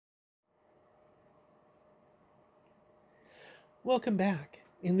Welcome back.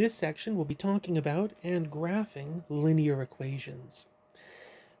 In this section, we'll be talking about and graphing linear equations.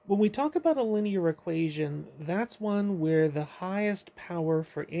 When we talk about a linear equation, that's one where the highest power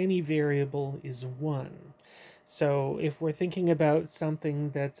for any variable is 1. So if we're thinking about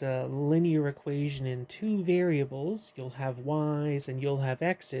something that's a linear equation in two variables, you'll have y's and you'll have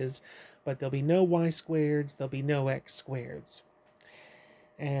x's, but there'll be no y squareds, there'll be no x squareds,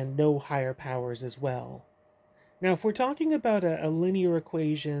 and no higher powers as well. Now, if we're talking about a linear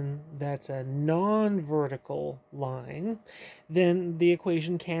equation that's a non-vertical line, then the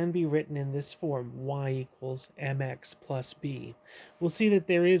equation can be written in this form, y equals mx plus b. We'll see that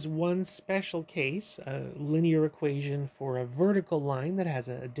there is one special case, a linear equation for a vertical line that has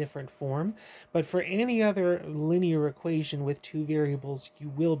a different form, but for any other linear equation with two variables, you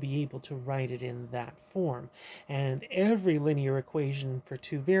will be able to write it in that form. And every linear equation for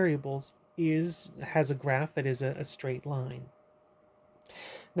two variables has a graph that is a straight line.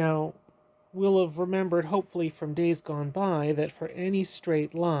 Now, we'll have remembered, hopefully from days gone by, that for any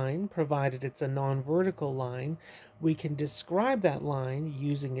straight line, provided it's a non-vertical line, we can describe that line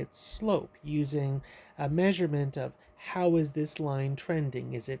using its slope, using a measurement of how is this line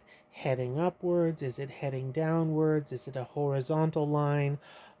trending. Is it heading upwards? Is it heading downwards? Is it a horizontal line?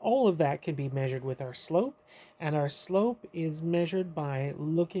 All of that can be measured with our slope, and our slope is measured by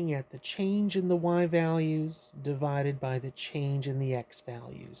looking at the change in the y values divided by the change in the x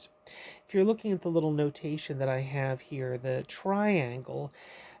values. If you're looking at the little notation that I have here, the triangle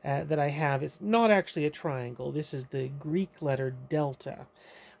that I have is not actually a triangle. This is the Greek letter delta.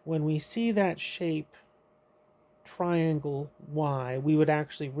 When we see that shape, triangle y, we would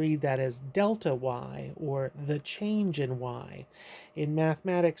actually read that as delta y, or the change in y. In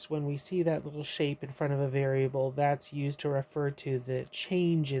mathematics, when we see that little shape in front of a variable, that's used to refer to the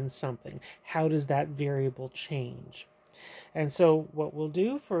change in something. How does that variable change? And so what we'll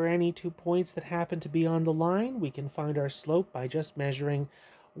do for any 2 points that happen to be on the line, we can find our slope by just measuring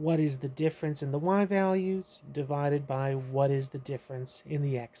what is the difference in the y values divided by what is the difference in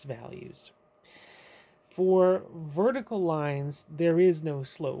the x values. For vertical lines, there is no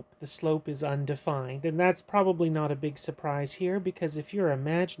slope. The slope is undefined, and that's probably not a big surprise here, because if you're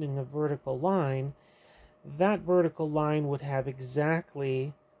imagining a vertical line, that vertical line would have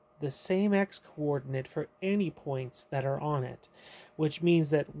exactly the same x-coordinate for any points that are on it, which means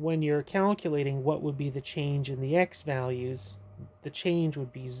that when you're calculating what would be the change in the x values, the change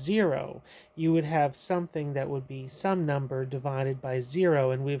would be 0. You would have something that would be some number divided by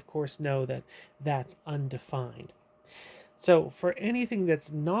 0, and we of course know that that's undefined. So for anything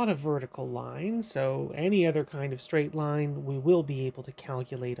that's not a vertical line, so any other kind of straight line, we will be able to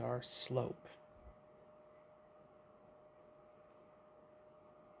calculate our slope.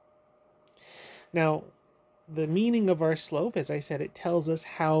 Now, the meaning of our slope, as I said, it tells us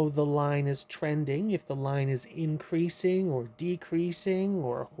how the line is trending, if the line is increasing or decreasing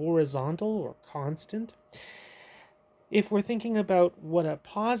or horizontal or constant. If we're thinking about what a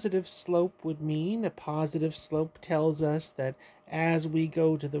positive slope would mean, a positive slope tells us that as we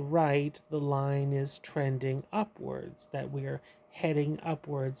go to the right, the line is trending upwards, that we're heading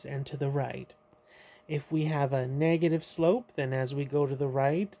upwards and to the right. If we have a negative slope, then as we go to the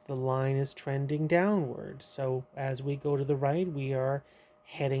right, the line is trending downward. So as we go to the right, we are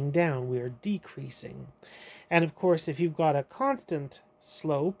heading down, we are decreasing. And of course, if you've got a constant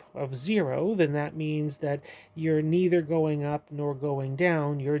slope of 0, then that means that you're neither going up nor going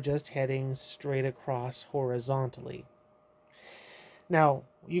down, you're just heading straight across horizontally. Now,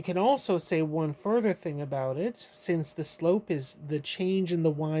 you can also say one further thing about it. Since the slope is the change in the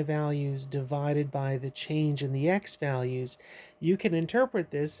y values divided by the change in the x values, you can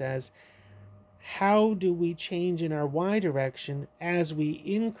interpret this as how do we change in our y direction as we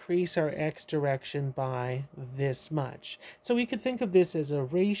increase our x direction by this much. So we could think of this as a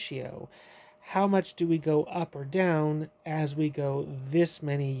ratio. How much do we go up or down as we go this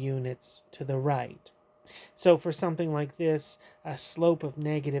many units to the right? So for something like this, a slope of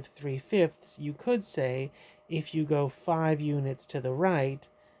negative 3/5, you could say if you go 5 units to the right,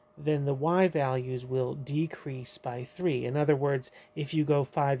 then the y values will decrease by 3. In other words, if you go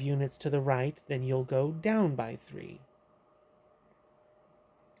 5 units to the right, then you'll go down by 3.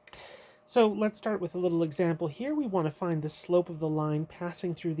 So let's start with a little example here. We want to find the slope of the line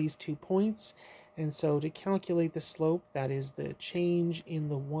passing through these 2 points. And so to calculate the slope, that is the change in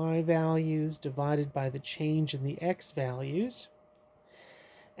the y values divided by the change in the x values.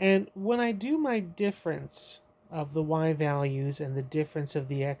 And when I do my difference of the y values and the difference of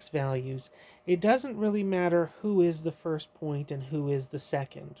the x values, it doesn't really matter who is the first point and who is the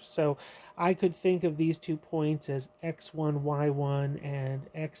second. So I could think of these 2 points as x1, y1 and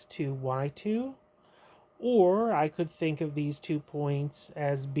x2, y2. Or I could think of these 2 points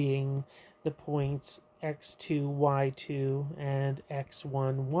as being the points x2, y2 and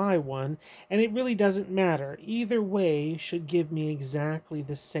x1, y1. And it really doesn't matter. Either way should give me exactly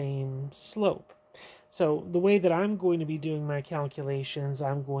the same slope. So the way that I'm going to be doing my calculations,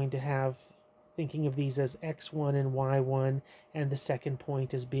 I'm going to have thinking of these as x1 and y1, and the second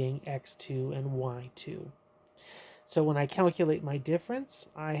point as being x2 and y2. So when I calculate my difference,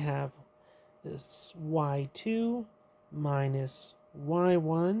 I have this y2 minus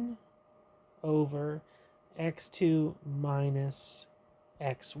y1 over x2 minus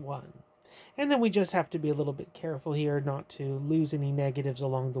x1. And then we just have to be a little bit careful here not to lose any negatives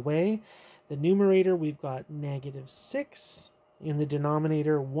along the way. The numerator, we've got -6. In the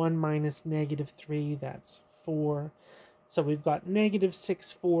denominator, 1 minus -3, that's 4. So we've got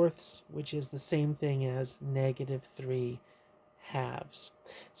 -6/4, which is the same thing as -3 halves.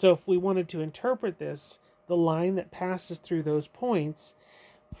 So if we wanted to interpret this, the line that passes through those points,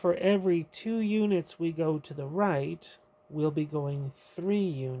 for every 2 units we go to the right, we'll be going 3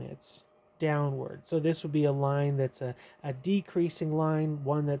 units downward. So this would be a line that's a decreasing line,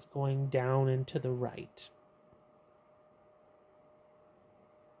 one that's going down and to the right.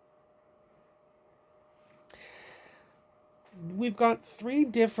 We've got 3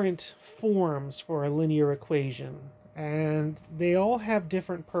 different forms for a linear equation, and they all have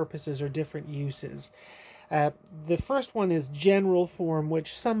different purposes or different uses. The first one is general form,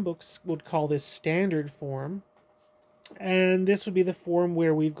 which some books would call this standard form. And this would be the form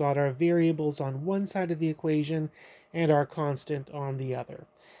where we've got our variables on one side of the equation and our constant on the other.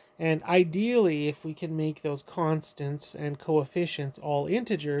 And ideally, if we can make those constants and coefficients all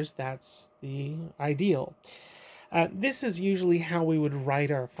integers, that's the ideal. This is usually how we would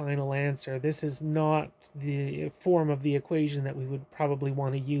write our final answer. This is not the form of the equation that we would probably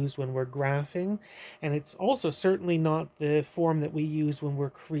want to use when we're graphing, and it's also certainly not the form that we use when we're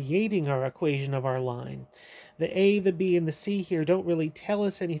creating our equation of our line. The a, the b, and the c here don't really tell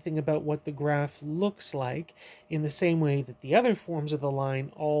us anything about what the graph looks like, in the same way that the other forms of the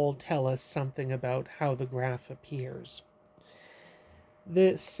line all tell us something about how the graph appears.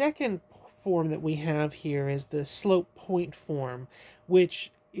 The second form that we have here is the slope point form,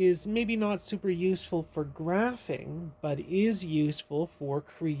 which is maybe not super useful for graphing, but is useful for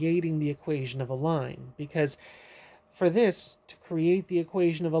creating the equation of a line. Because for this, to create the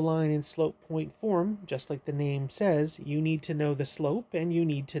equation of a line in slope point form, just like the name says, you need to know the slope and you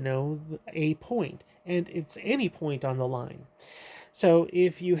need to know a point, and it's any point on the line. So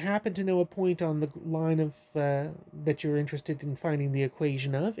if you happen to know a point on the line of that you're interested in finding the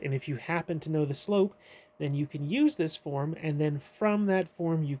equation of, and if you happen to know the slope, then you can use this form, and then from that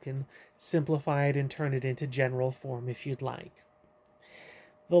form you can simplify it and turn it into general form if you'd like.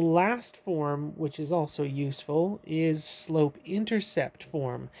 The last form, which is also useful, is slope-intercept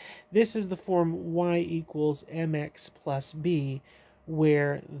form. This is the form y equals mx plus b,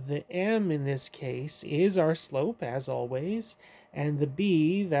 where the m in this case is our slope, as always, and the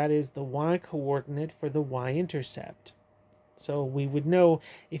b, that is the y-coordinate for the y-intercept. So we would know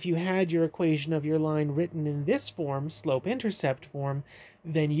if you had your equation of your line written in this form, slope-intercept form,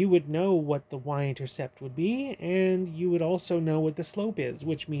 then you would know what the y-intercept would be, and you would also know what the slope is,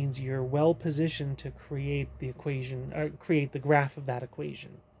 which means you're well positioned to create the equation, create the graph of that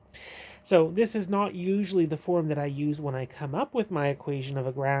equation. So this is not usually the form that I use when I come up with my equation of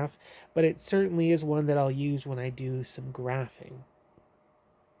a graph, but it certainly is one that I'll use when I do some graphing.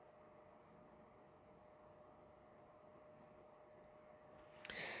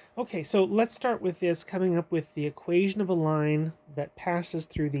 Okay, so let's start with this, coming up with the equation of a line that passes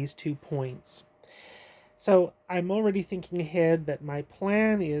through these 2 points. So I'm already thinking ahead that my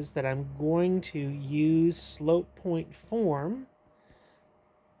plan is that I'm going to use slope point form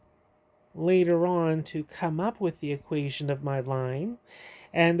later on to come up with the equation of my line.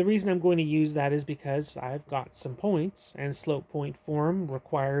 And the reason I'm going to use that is because I've got some points, and slope point form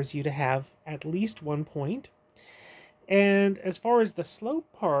requires you to have at least 1 point. And as far as the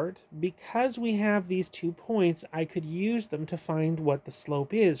slope part, because we have these 2 points, I could use them to find what the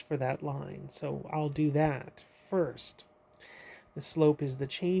slope is for that line. So I'll do that first. The slope is the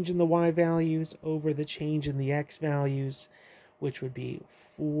change in the y values over the change in the x values, which would be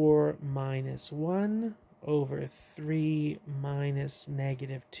 4 minus 1 over 3 minus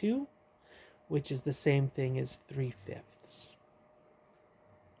 -2, which is the same thing as 3/5.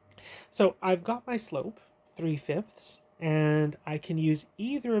 So I've got my slope, 3/5, and I can use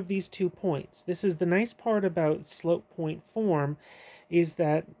either of these 2 points. This is the nice part about slope point form, is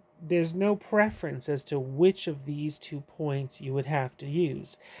that there's no preference as to which of these 2 points you would have to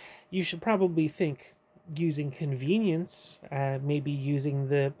use. You should probably think using convenience, maybe using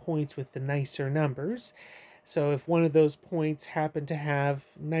the points with the nicer numbers. So if one of those points happened to have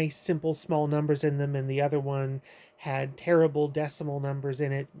nice, simple, small numbers in them and the other one had terrible decimal numbers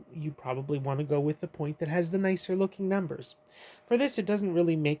in it, you probably want to go with the point that has the nicer looking numbers. For this, it doesn't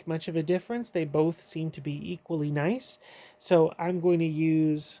really make much of a difference. They both seem to be equally nice. So I'm going to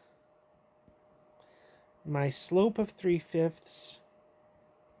use my slope of 3/5,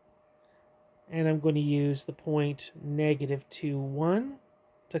 and I'm going to use the point -2, 1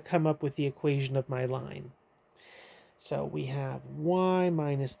 to come up with the equation of my line. So we have y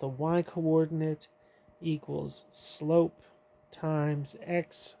minus the y coordinate equals slope times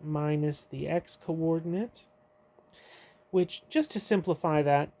x minus the x coordinate, which, just to simplify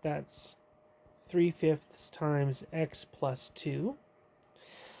that, that's 3/5 times x plus 2.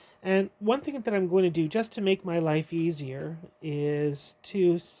 And one thing that I'm going to do just to make my life easier is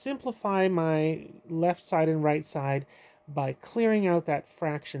to simplify my left side and right side by clearing out that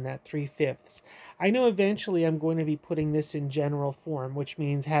fraction, that 3/5. I know eventually I'm going to be putting this in general form, which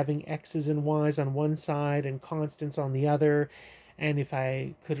means having x's and y's on one side and constants on the other. And if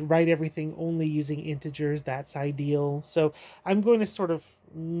I could write everything only using integers, that's ideal. So I'm going to sort of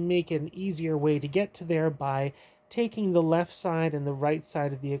make an easier way to get to there by taking the left side and the right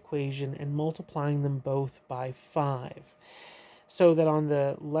side of the equation and multiplying them both by 5. So that on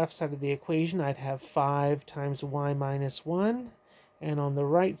the left side of the equation, I'd have 5 times y minus 1, and on the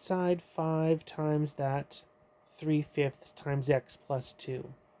right side, 5 times that 3/5 times x plus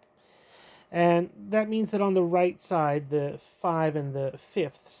 2. And that means that on the right side, the 5 and the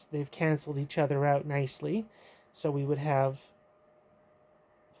 5ths, they've canceled each other out nicely. So we would have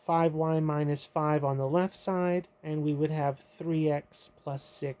 5y minus 5 on the left side, and we would have 3x plus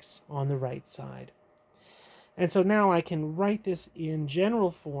 6 on the right side. And so now I can write this in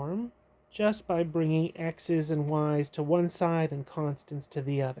general form just by bringing x's and y's to one side and constants to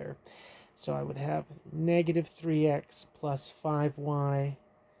the other. So I would have -3x plus 5y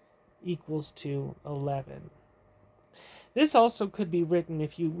equals to 11. This also could be written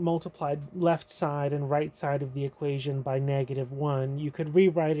if you multiplied left side and right side of the equation by -1. You could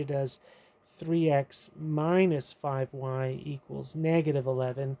rewrite it as 3x minus 5y equals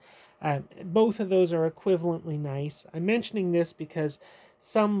 -11. Both of those are equivalently nice. I'm mentioning this because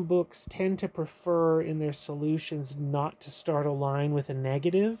some books tend to prefer in their solutions not to start a line with a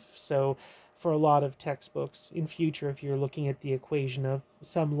negative. So for a lot of textbooks in future, if you're looking at the equation of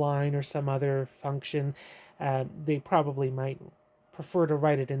some line or some other function, they probably might prefer to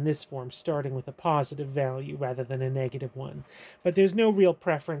write it in this form, starting with a positive value rather than a negative one. But there's no real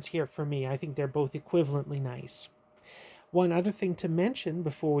preference here for me. I think they're both equivalently nice. One other thing to mention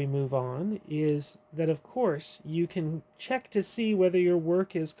before we move on is that, of course, you can check to see whether your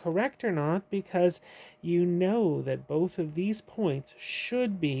work is correct or not, because you know that both of these points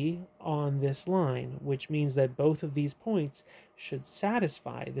should be on this line, which means that both of these points should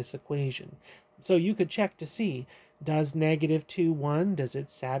satisfy this equation. So you could check to see, does -2, 1, does it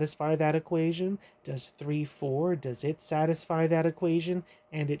satisfy that equation? Does 3, 4, does it satisfy that equation?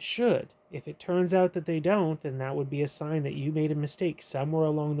 And it should. If it turns out that they don't, then that would be a sign that you made a mistake somewhere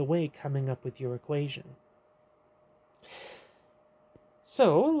along the way coming up with your equation.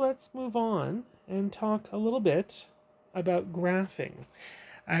 So let's move on and talk a little bit about graphing.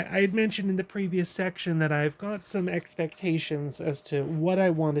 I had mentioned in the previous section that I've got some expectations as to what I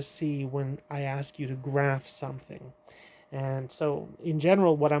want to see when I ask you to graph something. And so, in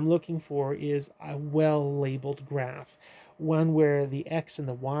general, what I'm looking for is a well-labeled graph. One where the x and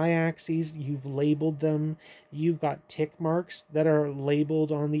the y-axes, you've labeled them. You've got tick marks that are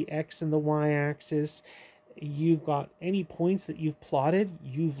labeled on the x and the y-axis. You've got any points that you've plotted,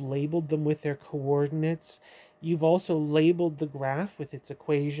 you've labeled them with their coordinates. You've also labeled the graph with its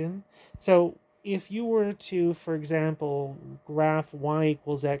equation. So if you were to, for example, graph y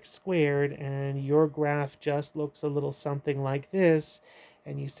equals x squared, and your graph just looks a little something like this,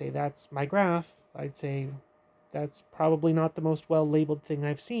 and you say, that's my graph, I'd say that's probably not the most well-labeled thing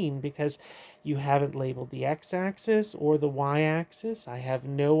I've seen, because you haven't labeled the x-axis or the y-axis. I have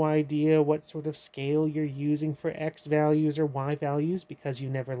no idea what sort of scale you're using for x values or y values, because you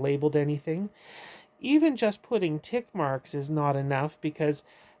never labeled anything. Even just putting tick marks is not enough, because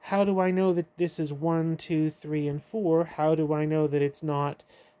how do I know that this is 1, 2, 3, and 4? How do I know that it's not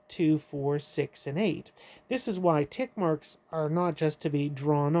 2, 4, 6, and 8. This is why tick marks are not just to be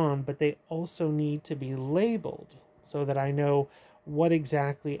drawn on, but they also need to be labeled so that I know what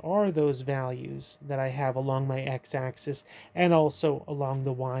exactly are those values that I have along my x-axis and also along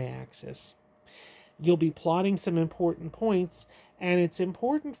the y-axis. You'll be plotting some important points, and it's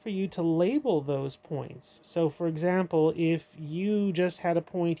important for you to label those points. So for example, if you just had a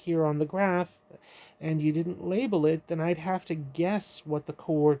point here on the graph and you didn't label it, then I'd have to guess what the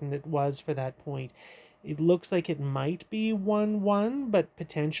coordinate was for that point. It looks like it might be 1, 1, but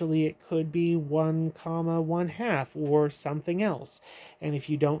potentially it could be 1, 1/2 or something else. And if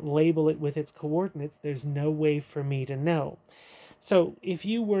you don't label it with its coordinates, there's no way for me to know. So if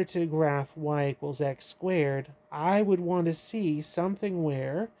you were to graph y equals x squared, I would want to see something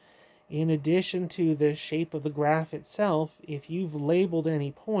where, in addition to the shape of the graph itself, if you've labeled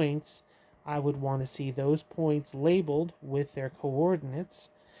any points, I would want to see those points labeled with their coordinates.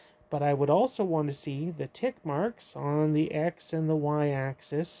 But I would also want to see the tick marks on the x and the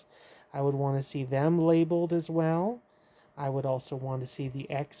y-axis. I would want to see them labeled as well. I would also want to see the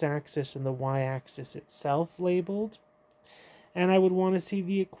x-axis and the y-axis itself labeled. And I would want to see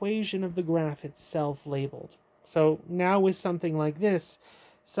the equation of the graph itself labeled. So now with something like this,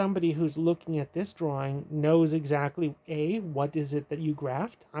 somebody who's looking at this drawing knows exactly, A, what is it that you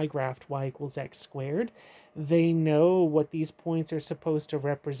graphed? I graphed y equals x squared. They know what these points are supposed to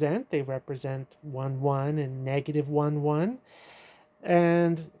represent. They represent 1, 1 and negative 1, 1.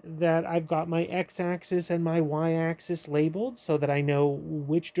 And that I've got my x-axis and my y-axis labeled so that I know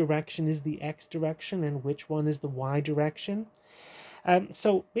which direction is the x direction and which one is the y direction.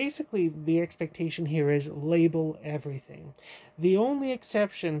 So basically, the expectation here is label everything. The only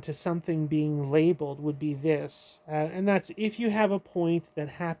exception to something being labeled would be this, and that's if you have a point that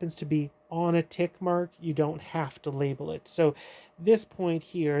happens to be on a tick mark, you don't have to label it. So this point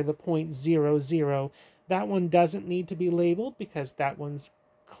here, the point 0, 0, that one doesn't need to be labeled because that one's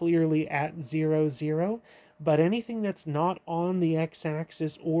clearly at 0, 0. But anything that's not on the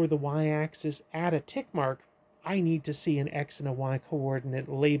x-axis or the y-axis at a tick mark, I need to see an x and a y coordinate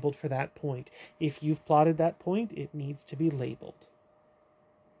labeled for that point. If you've plotted that point, it needs to be labeled.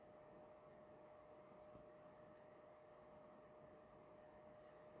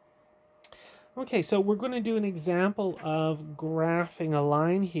 Okay, so we're going to do an example of graphing a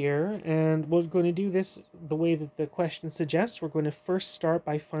line here, and we're going to do this the way that the question suggests. We're going to first start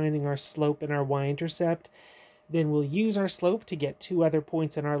by finding our slope and our y-intercept. Then we'll use our slope to get 2 other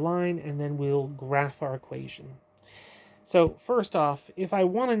points in our line, and then we'll graph our equation. So first off, if I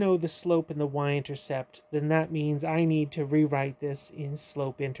want to know the slope and the y-intercept, then that means I need to rewrite this in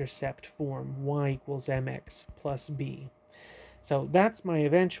slope-intercept form, y equals mx plus b. So that's my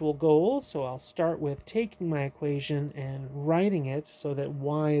eventual goal, so I'll start with taking my equation and writing it so that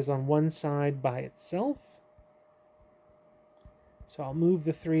y is on one side by itself. So I'll move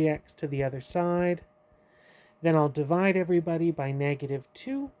the 3x to the other side. Then I'll divide everybody by negative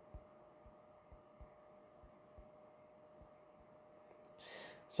 2.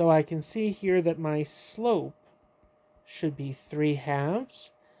 So I can see here that my slope should be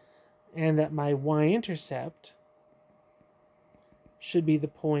 3/2, and that my y-intercept should be the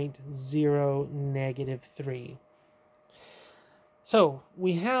point 0, negative 3. So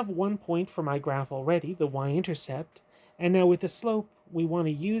we have one point for my graph already, the y-intercept, and now with the slope, we want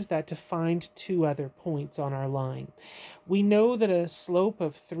to use that to find 2 other points on our line. We know that a slope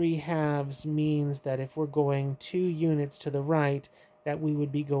of 3/2 means that if we're going 2 units to the right, that we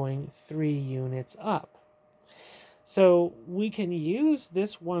would be going 3 units up. So we can use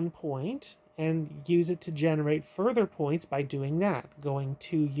this one point and use it to generate further points by doing that, going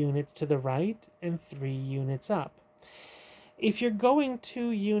 2 units to the right and 3 units up. If you're going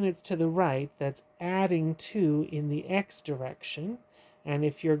 2 units to the right, that's adding 2 in the x direction. And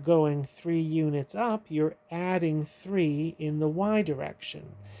if you're going 3 units up, you're adding 3 in the y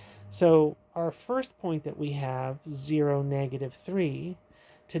direction. So our first point that we have, 0, negative 3,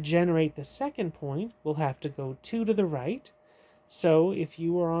 to generate the second point, we'll have to go 2 to the right. So if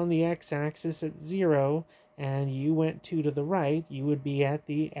you were on the x-axis at 0 and you went 2 to the right, you would be at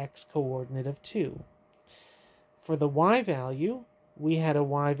the x-coordinate of 2. For the y value, we had a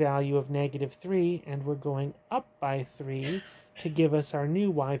y value of negative 3, and we're going up by 3 to give us our new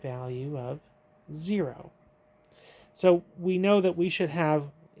y value of 0. So we know that we should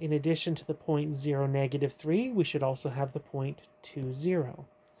have, in addition to the point 0, negative 3, we should also have the point 2, 0.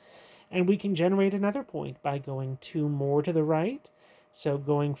 And we can generate another point by going 2 more to the right. So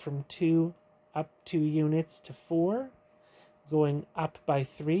going from 2 up 2 units to 4, going up by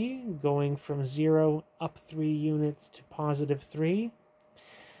 3, going from 0 up 3 units to positive 3.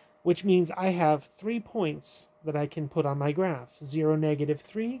 which means I have 3 points that I can put on my graph: 0,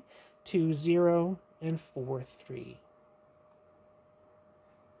 -3, 2, 0, and 4, 3.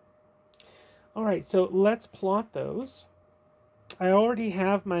 All right, so let's plot those. I already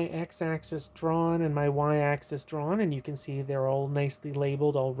have my x-axis drawn and my y-axis drawn, and you can see they're all nicely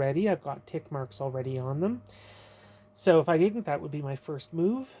labeled already. I've got tick marks already on them. So if I didn't, that would be my first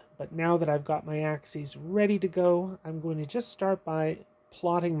move. But now that I've got my axes ready to go, I'm going to just start by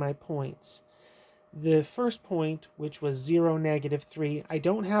plotting my points. The first point, which was 0, -3, I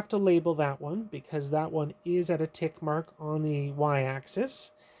don't have to label that one because that one is at a tick mark on the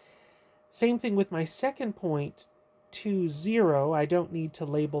y-axis. Same thing with my second point, 2, 0. I don't need to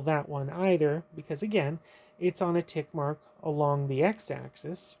label that one either because, again, it's on a tick mark along the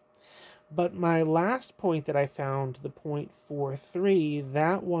x-axis. But my last point that I found, the point 4, 3,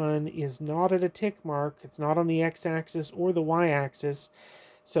 that one is not at a tick mark. It's not on the x-axis or the y-axis.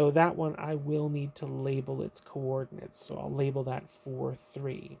 So that one I will need to label its coordinates. So I'll label that 4,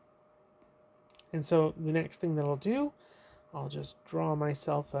 3. And so the next thing that I'll do, I'll just draw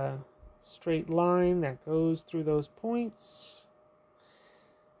myself a straight line that goes through those points.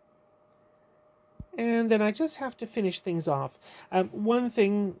 And then I just have to finish things off. One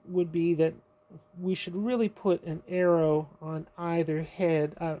thing would be that we should really put an arrow on either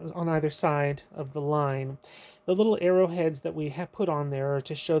on either side of the line. The little arrowheads that we have put on there are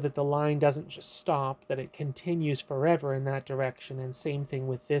to show that the line doesn't just stop, that it continues forever in that direction, and same thing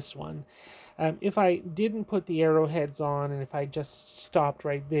with this one. If I didn't put the arrowheads on, and if I just stopped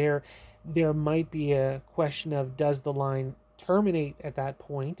right there, there might be a question of, does the line terminate at that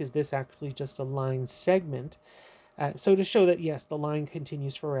point? Is this actually just a line segment? So to show that, yes, the line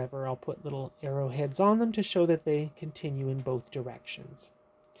continues forever, I'll put little arrowheads on them to show that they continue in both directions.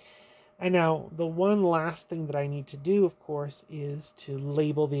 And now, the one last thing that I need to do, of course, is to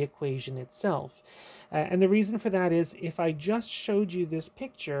label the equation itself. And the reason for that is, if I just showed you this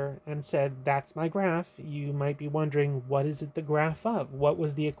picture and said, that's my graph, you might be wondering, what is it the graph of? What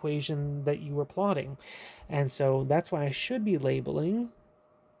was the equation that you were plotting? And so that's why I should be labeling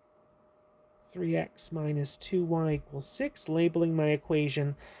 3x minus 2y equals 6, labeling my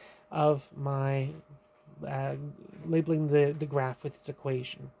equation of my, labeling the graph with its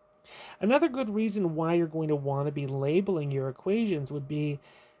equation. Another good reason why you're going to want to be labeling your equations would be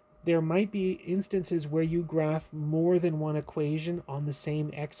there might be instances where you graph more than one equation on the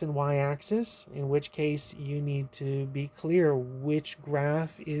same x and y axis, in which case you need to be clear which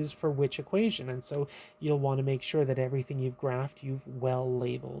graph is for which equation, and so you'll want to make sure that everything you've graphed you've well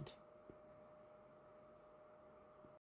labeled.